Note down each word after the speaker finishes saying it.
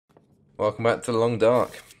Welcome back to the Long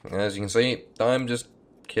Dark. As you can see, I'm just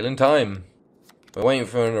killing time. We're waiting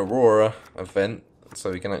for an Aurora event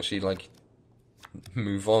so we can actually,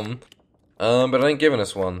 move on. But it ain't giving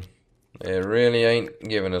us one. It really ain't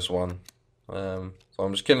giving us one. So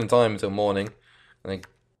I'm just killing time until morning. And then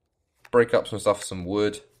break up some stuff, some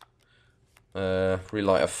wood.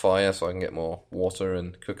 Relight a fire so I can get more water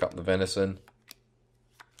and cook up the venison.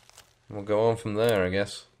 And we'll go on from there, I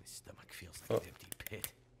guess. My stomach feels like an empty pit.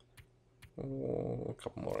 Oh, a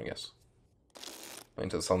couple more, I guess. Wait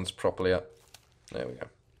until the sun's properly up. There we go.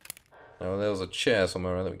 Now there was a chair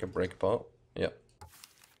somewhere that we could break apart. Yep.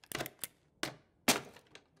 Get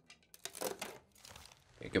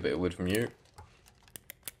a good bit of wood from you.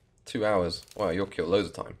 2 hours. Wow, you'll kill loads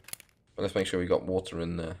of time. But let's make sure we got water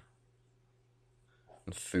and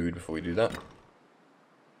food before we do that.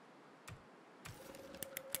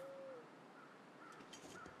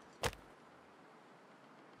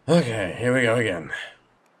 Okay, here we go again.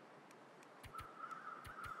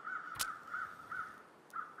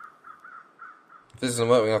 If this doesn't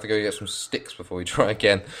work, we're going to have to go get some sticks before we try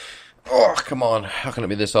again. Oh, come on. How can it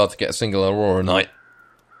be this hard to get a single Aurora night?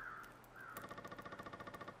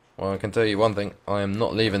 Well, I can tell you one thing. I am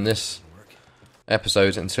not leaving this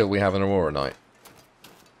episode until we have an Aurora night.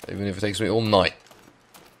 Even if it takes me all night.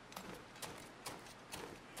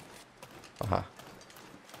 Aha.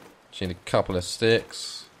 Just need a couple of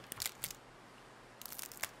sticks.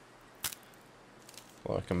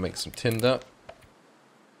 Well, I can make some tinder.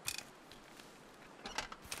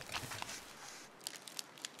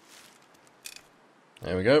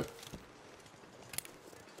 There we go.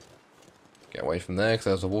 Get away from there because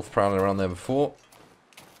there was a wolf prowling around there before.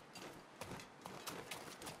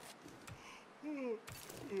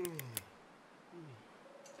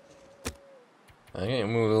 Okay,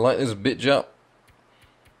 and we'll light this bitch up.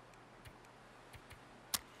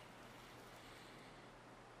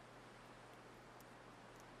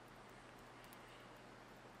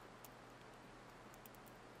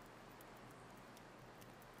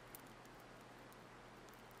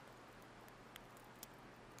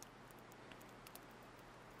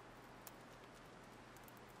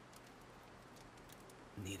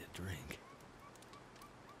 Need a drink.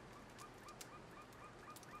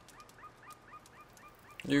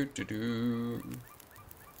 Do do do.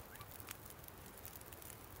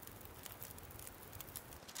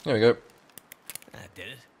 There we go. That did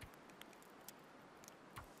it.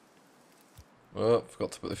 Oh,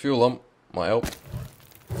 forgot to put the fuel on. Might help.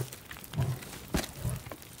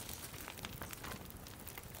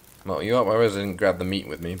 Well, you up? I realized I didn't grab the meat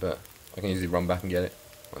with me, but I can easily run back and get it.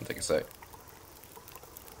 Won't take a sec.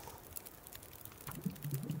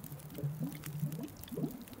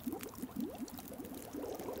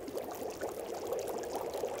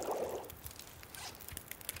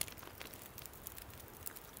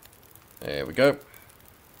 There we go.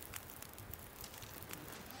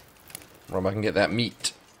 Run back and get that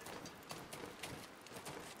meat.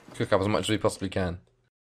 Cook up as much as we possibly can.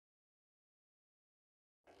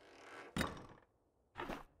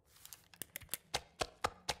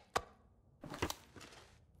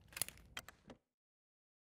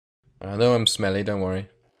 I know I'm smelly, don't worry.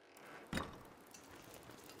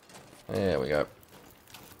 There we go.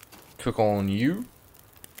 Cook on you.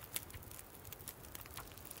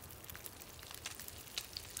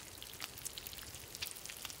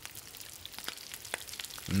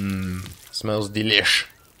 Mmm, smells delish.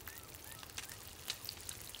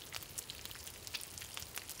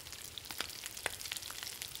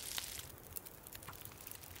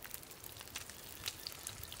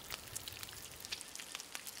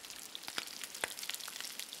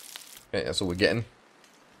 Okay, that's all we're getting.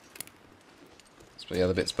 Let's put the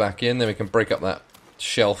other bits back in, then we can break up that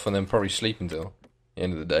shelf and then probably sleep until the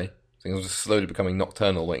end of the day. Things are just slowly becoming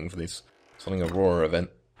nocturnal waiting for this something Aurora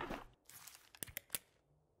event.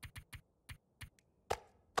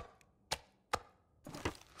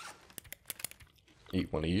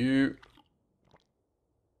 Eat one of you.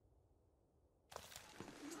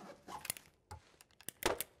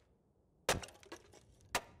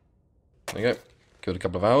 There you go. Killed a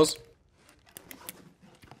couple of hours.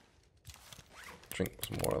 Drink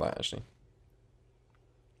some more of that, actually.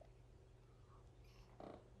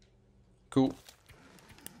 Cool.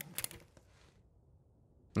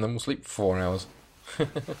 And then we'll sleep for 4 hours.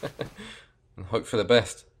 And hope for the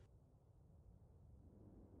best.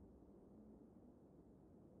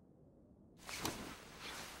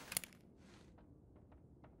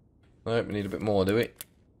 Nope, we need a bit more, do we?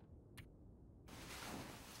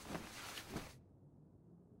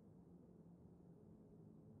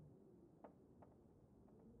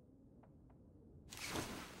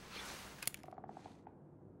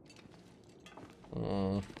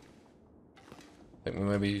 I think we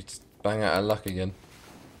maybe just bang out our luck again.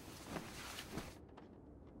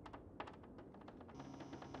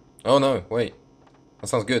 Oh no, wait. That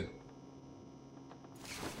sounds good.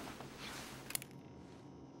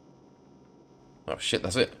 Oh shit,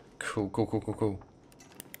 that's it. Cool, cool, cool, cool, cool.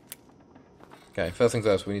 Okay, first things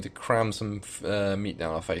first, we need to cram some meat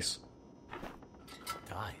down our face.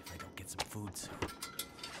 Die if I don't get some food soon.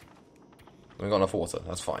 We've got enough water,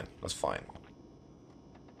 that's fine, that's fine.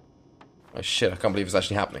 Oh shit, I can't believe it's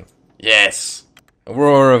actually happening. Yes!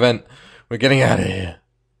 Aurora event! We're getting out of here.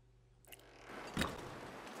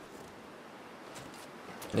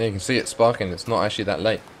 Yeah, you can see it sparking, it's not actually that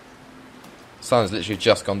late. The sun's literally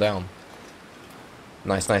just gone down.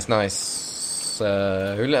 Nice, nice, nice. Who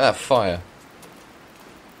lit that fire?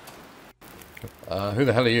 Who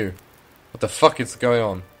the hell are you? What the fuck is going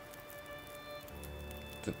on?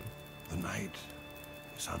 The night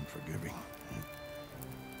is unforgiving.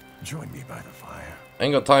 Join me by the fire.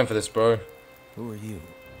 Ain't got time for this, bro. Who are you?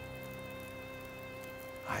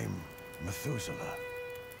 I'm Methuselah.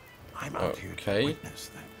 I'm out here to Okay. witness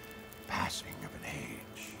the passing of an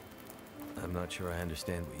age. I'm not sure I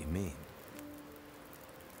understand what you mean.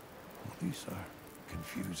 These are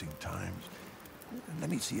confusing times. Let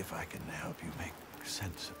me see if I can help you make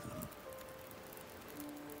sense of them.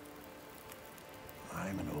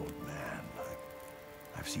 I'm an old man.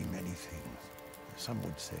 I've seen many things. Some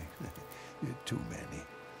would say too many.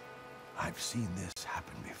 I've seen this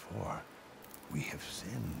happen before. We have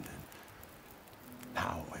sinned, and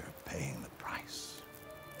now we're paying the price.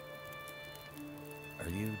 Are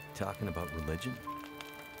you talking about religion?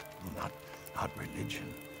 Not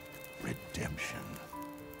religion. Redemption.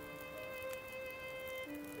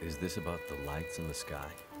 Is this about the lights in the sky?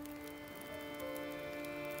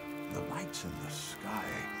 The lights in the sky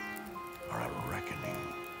are a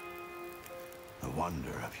reckoning. The wonder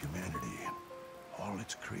of humanity and all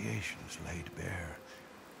its creations laid bare.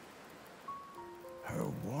 Her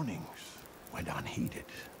warnings went unheeded.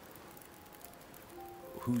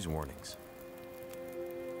 Whose warnings?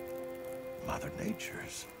 Mother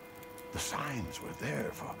Nature's. The signs were there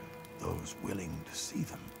for those willing to see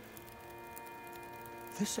them.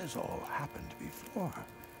 This has all happened before.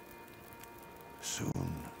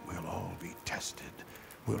 Soon we'll all be tested.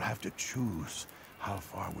 We'll have to choose how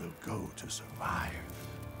far we'll go to survive.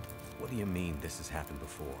 What do you mean this has happened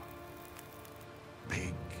before?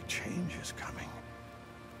 Big change is coming.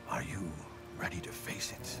 Are you ready to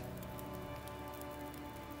face it?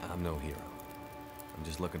 I'm no hero. I'm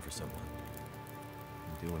just looking for someone.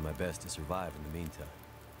 I'm doing my best to survive in the meantime.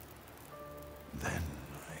 Then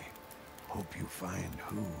I hope you find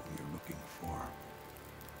who you're looking for.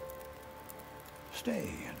 Stay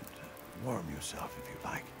and warm yourself if you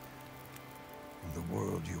like. The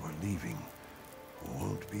world you are leaving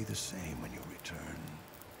won't be the same when you return.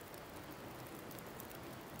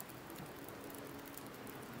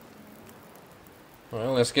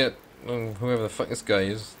 Well, let's get whoever the fuck this guy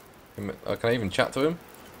is. Can I even chat to him?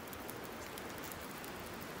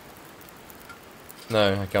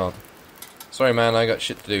 No, I can't. Sorry, man, I got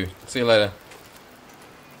shit to do. See you later.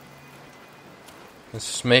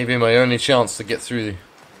 This may be my only chance to get through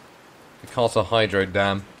the Carter Hydro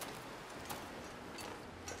Dam.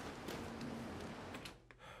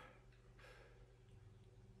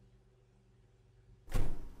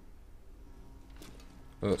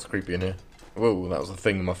 Oh, that's creepy in here. Whoa, that was a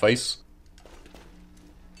thing in my face.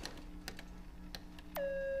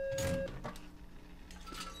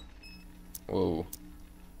 Whoa.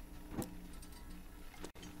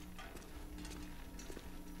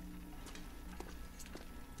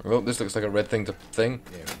 Oh, this looks like a red thing. There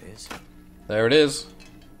it is. There it is.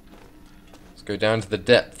 Let's go down to the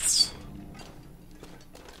depths.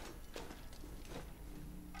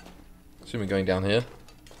 Assuming going down here.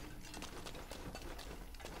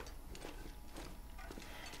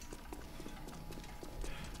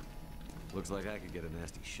 Looks like I could get a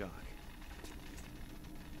nasty shock.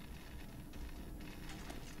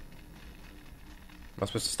 Am I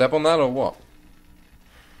supposed to step on that or what?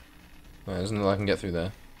 No, it doesn't look like I can get through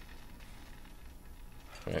there.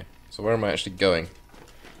 Okay, so where am I actually going?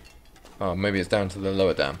 Oh, maybe it's down to the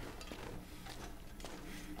lower dam.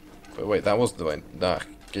 But wait, that was the way.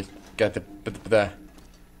 Get there.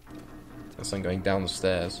 There's something going down the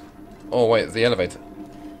stairs. Oh wait, it's the elevator.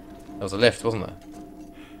 There was a lift, wasn't there?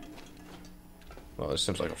 Well, this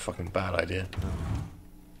seems like a fucking bad idea.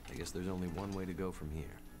 I guess there's only one way to go from here.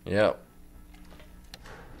 Yep.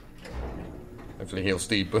 Hopefully he'll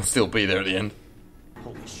still be there at the end.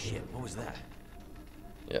 Holy shit, what was that?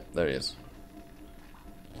 Yep, there he is.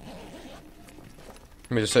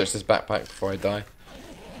 Let me just search this backpack before I die.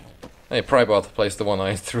 Hey, probably about to place the one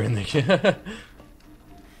I threw in the...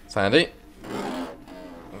 It's handy.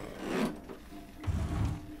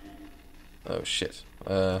 Oh shit.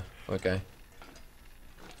 Okay.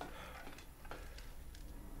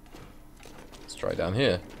 Let's try down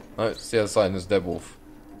here. Oh, it's the other side and there's a dead wolf.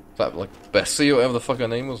 Is that like Bessie or whatever the fuck her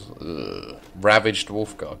name was? Ugh. Ravaged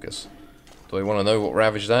wolf carcass. Do I want to know what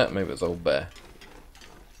ravaged that? Maybe it's old bear.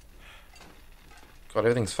 God,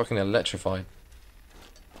 everything's fucking electrified.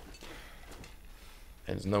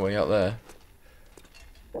 Hey, there's no way out there.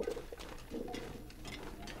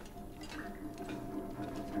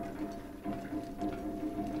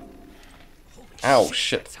 Ow,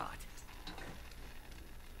 shit.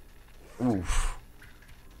 Oof.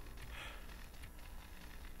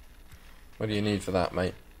 What do you need for that,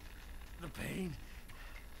 mate? The pain.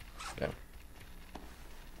 Yeah.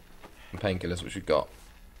 And painkillers, which we've got.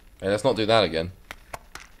 Hey, let's not do that again.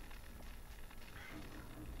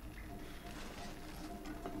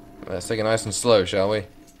 Let's take it nice and slow, shall we?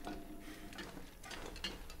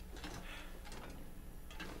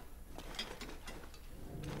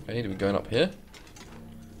 Okay, are we going up here?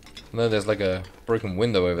 No, there's like a broken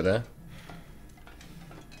window over there.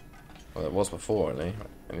 Well, there was before, at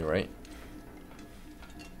any rate.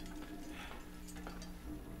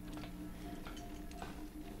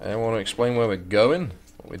 Anyone want to explain where we're going?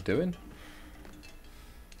 What we're doing?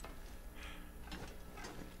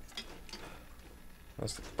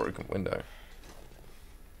 That's the broken window.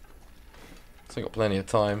 Still got plenty of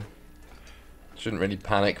time. Shouldn't really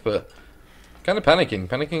panic, but kind of panicking.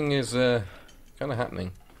 Panicking is kind of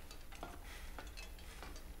happening.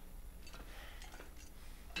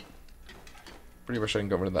 Pretty wish I can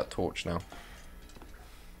get rid of that torch now.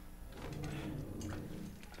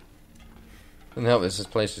 And help this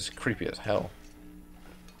place is creepy as hell.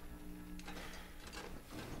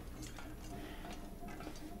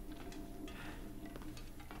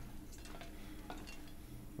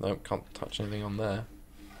 Nope, can't touch anything on there.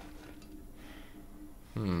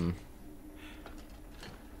 Maybe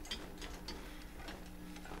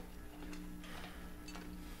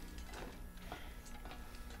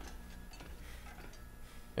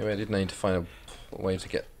I did need to find a way to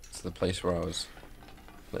get to the place where I was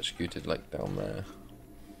electrocuted, like down there.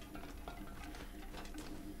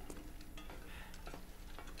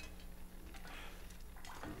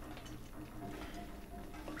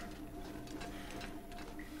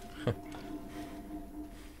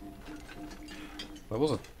 There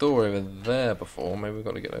was a door over there before, maybe we've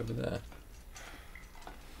got to get over there.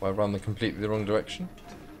 Have I run completely the wrong direction?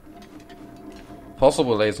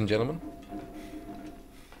 Possible, ladies and gentlemen.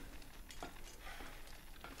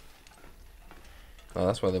 Oh,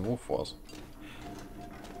 that's where the wolf was.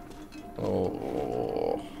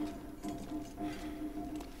 Oh.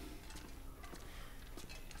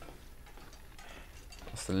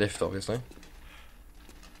 That's the lift, obviously.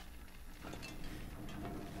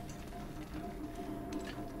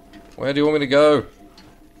 Where do you want me to go?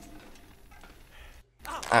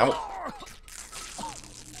 Ow.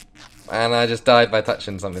 And I just died by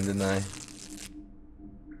touching something, didn't I?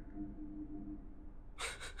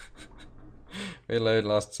 Reload,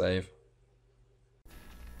 last save.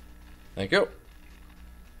 Thank you.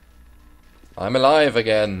 I'm alive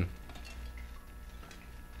again.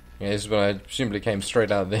 Yeah, this is when I presumably came straight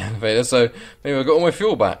out of the elevator, so maybe I got all my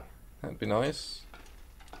fuel back. That'd be nice.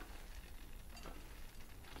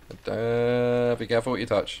 But, be careful what you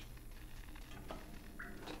touch.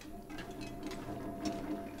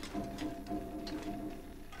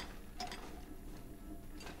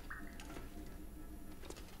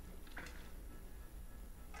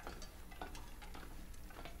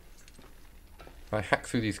 If I hack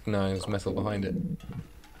through these, no, there's metal behind it.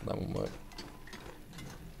 That won't work.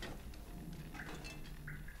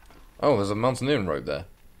 Oh, there's a mountaineering rope there.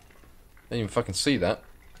 Didn't even fucking see that.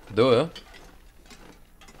 Duh.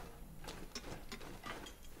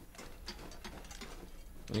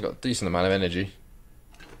 You got a decent amount of energy.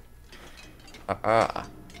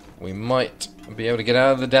 We might be able to get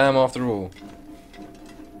out of the dam after all.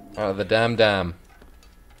 Out of the dam.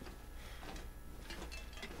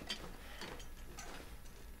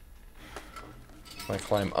 Can I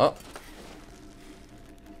climb up?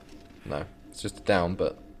 No, it's just down,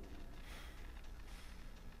 but...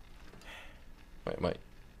 Wait.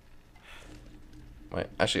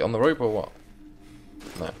 Actually, on the rope or what?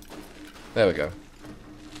 No. There we go.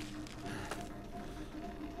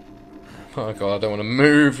 Oh god, I don't want to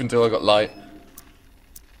move until I got light.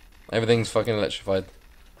 Everything's fucking electrified.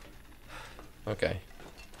 Okay.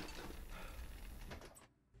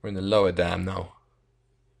 We're in the lower dam now.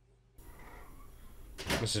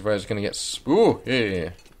 This is where it's gonna get ooh,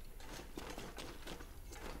 yeah.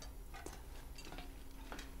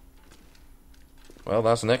 Well,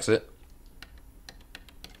 that's an exit.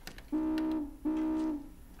 That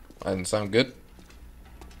didn't sound good.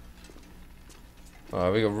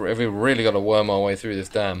 Alright, we really got to worm our way through this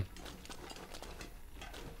dam.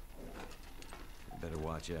 Better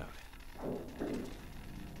watch out.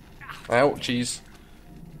 Ouchies.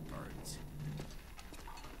 Birds.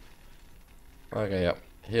 Okay, yep.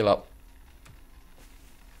 Heal up.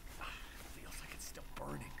 Feels like it's still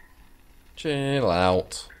burning. Chill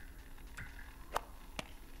out.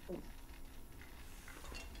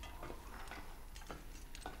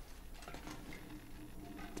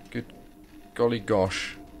 Good golly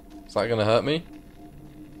gosh. Is that gonna hurt me?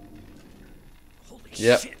 Holy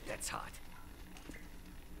Yep. shit, that's hot.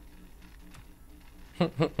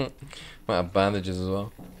 Might have bandages as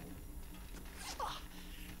well.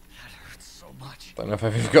 That hurts so much. Don't know if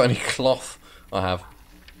I've even got any cloth. I have.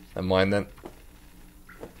 Never mind then.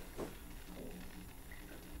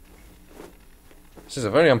 This is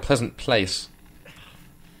a very unpleasant place.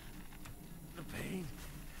 The pain.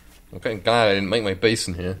 I'm getting glad I didn't make my base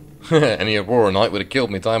in here. Any Aurora Knight would have killed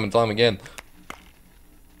me time and time again.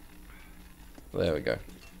 There we go.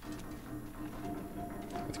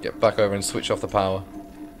 Let's get back over and switch off the power.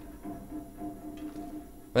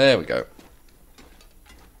 There we go.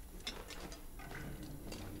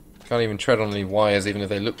 Can't even tread on any wires even if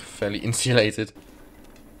they look fairly insulated.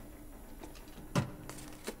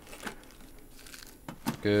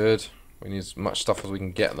 Good. We need as much stuff as we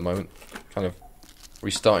can get at the moment. Kind of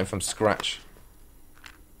restarting from scratch.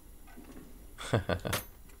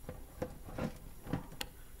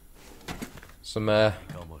 Some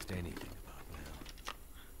Almost anything about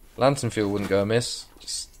now. lantern fuel wouldn't go amiss.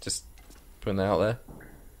 Just putting that out there.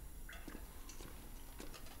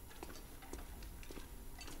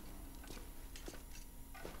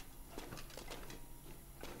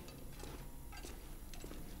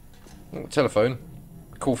 Oh, telephone.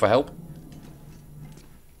 Call for help.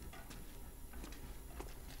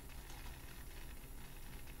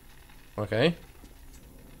 Okay.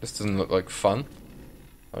 This doesn't look like fun.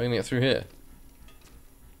 How are we gonna get through here?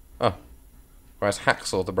 Oh. Whereas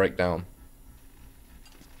hacksaw to break down.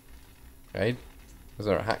 Okay. Is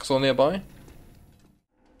there a hacksaw nearby?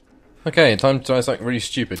 Okay, time to try something really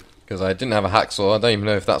stupid. Because I didn't have a hacksaw. I don't even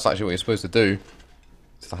know if that's actually what you're supposed to do.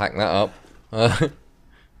 Just to hack that up.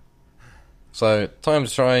 So, time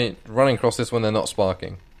to try running across this when they're not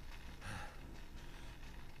sparking.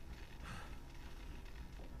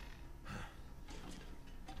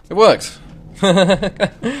 It worked!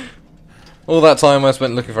 All that time I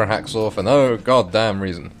spent looking for a hacksaw for no goddamn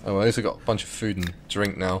reason. Oh, well, at least I got a bunch of food and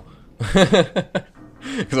drink now.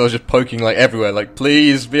 Because I was just poking like everywhere, like,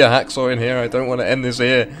 please be a hacksaw in here, I don't want to end this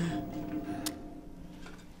here.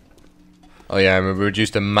 Oh yeah, I'm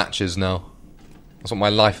reduced to matches now. That's what my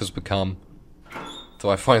life has become. So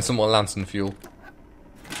I find some more lantern fuel.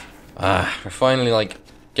 Ah, we're finally like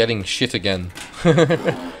getting shit again.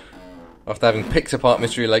 After having picked apart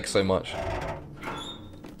Mystery Lake so much.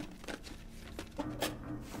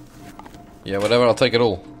 Yeah, whatever, I'll take it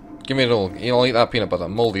all. Give me it all. I'll eat that peanut butter.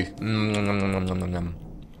 Moldy.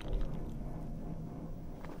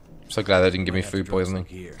 So glad they didn't give me food poisoning.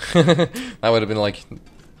 That would have been like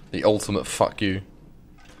the ultimate fuck you.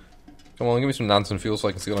 Come on, give me some lantern fuel so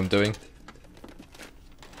I can see what I'm doing.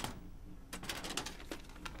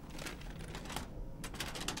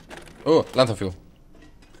 Oh, lantern fuel.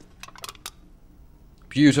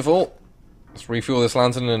 Beautiful. Let's refuel this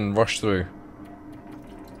lantern and rush through.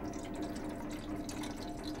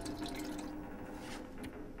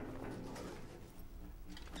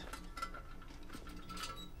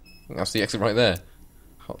 I think that's the exit right there.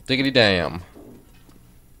 Hot diggity damn.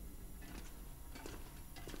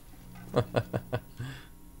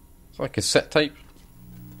 It's like cassette tape.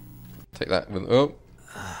 Take that with. Oh.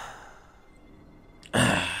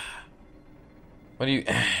 What do you.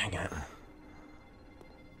 Hang on.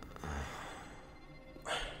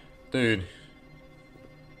 Dude.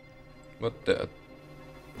 What the.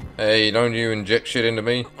 Hey, don't you inject shit into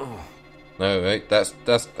me? No, hey, that's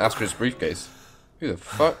Astrid's briefcase. Who the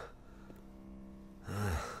fuck?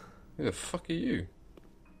 Who the fuck are you?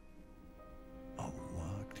 A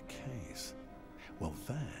locked case. Well,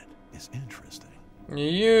 that is interesting.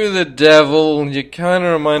 You the devil. You kind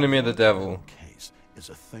of reminded me of the devil. Case is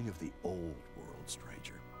a thing of the old world,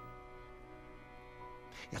 stranger.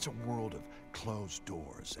 It's a world of closed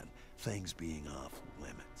doors and things being off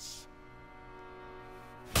limits.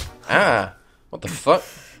 Ah, what the fuck?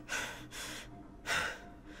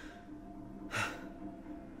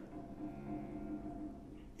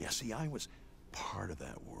 see, I was part of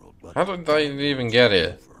that world, but How did they even get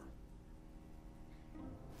here?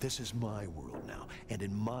 this is my world now, and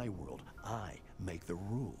in my world, I make the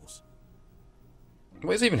rules.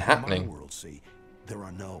 What is even In my happening? world, see, there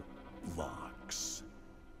are no locks.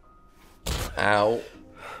 Ow.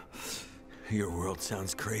 Your world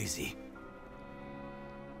sounds crazy.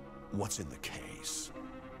 What's in the case?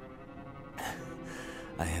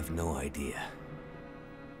 I have no idea.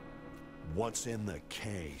 What's in the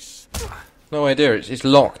case? No idea, it's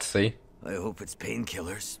locked, see? I hope it's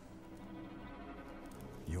painkillers.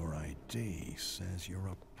 Your ID says you're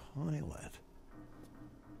a pilot.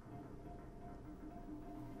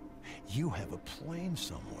 You have a plane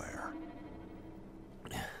somewhere.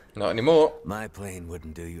 Not anymore. My plane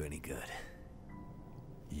wouldn't do you any good.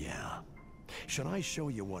 Yeah. Should I show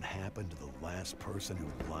you what happened to the last person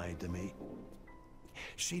who lied to me?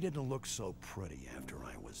 She didn't look so pretty after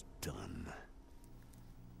I was done.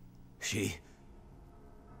 She?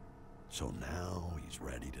 So now he's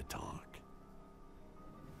ready to talk.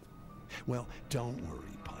 Well, don't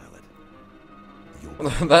worry, pilot.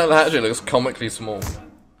 You'll That actually looks comically small.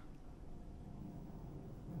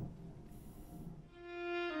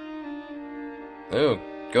 Oh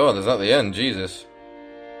god, is that the end? Jesus.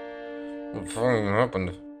 What fucking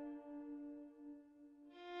happened?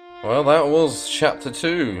 Well, that was chapter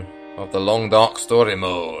 2 of the Long Dark Story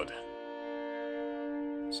mode.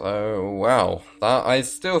 So, wow. I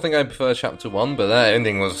still think I prefer chapter 1, but that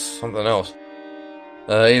ending was something else.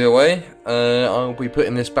 Either way, I'll be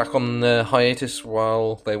putting this back on hiatus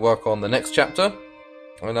while they work on the next chapter,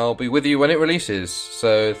 and I'll be with you when it releases.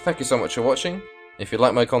 So, thank you so much for watching. If you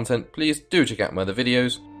like my content, please do check out my other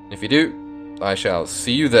videos. If you do, I shall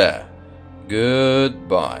see you there.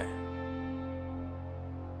 Goodbye.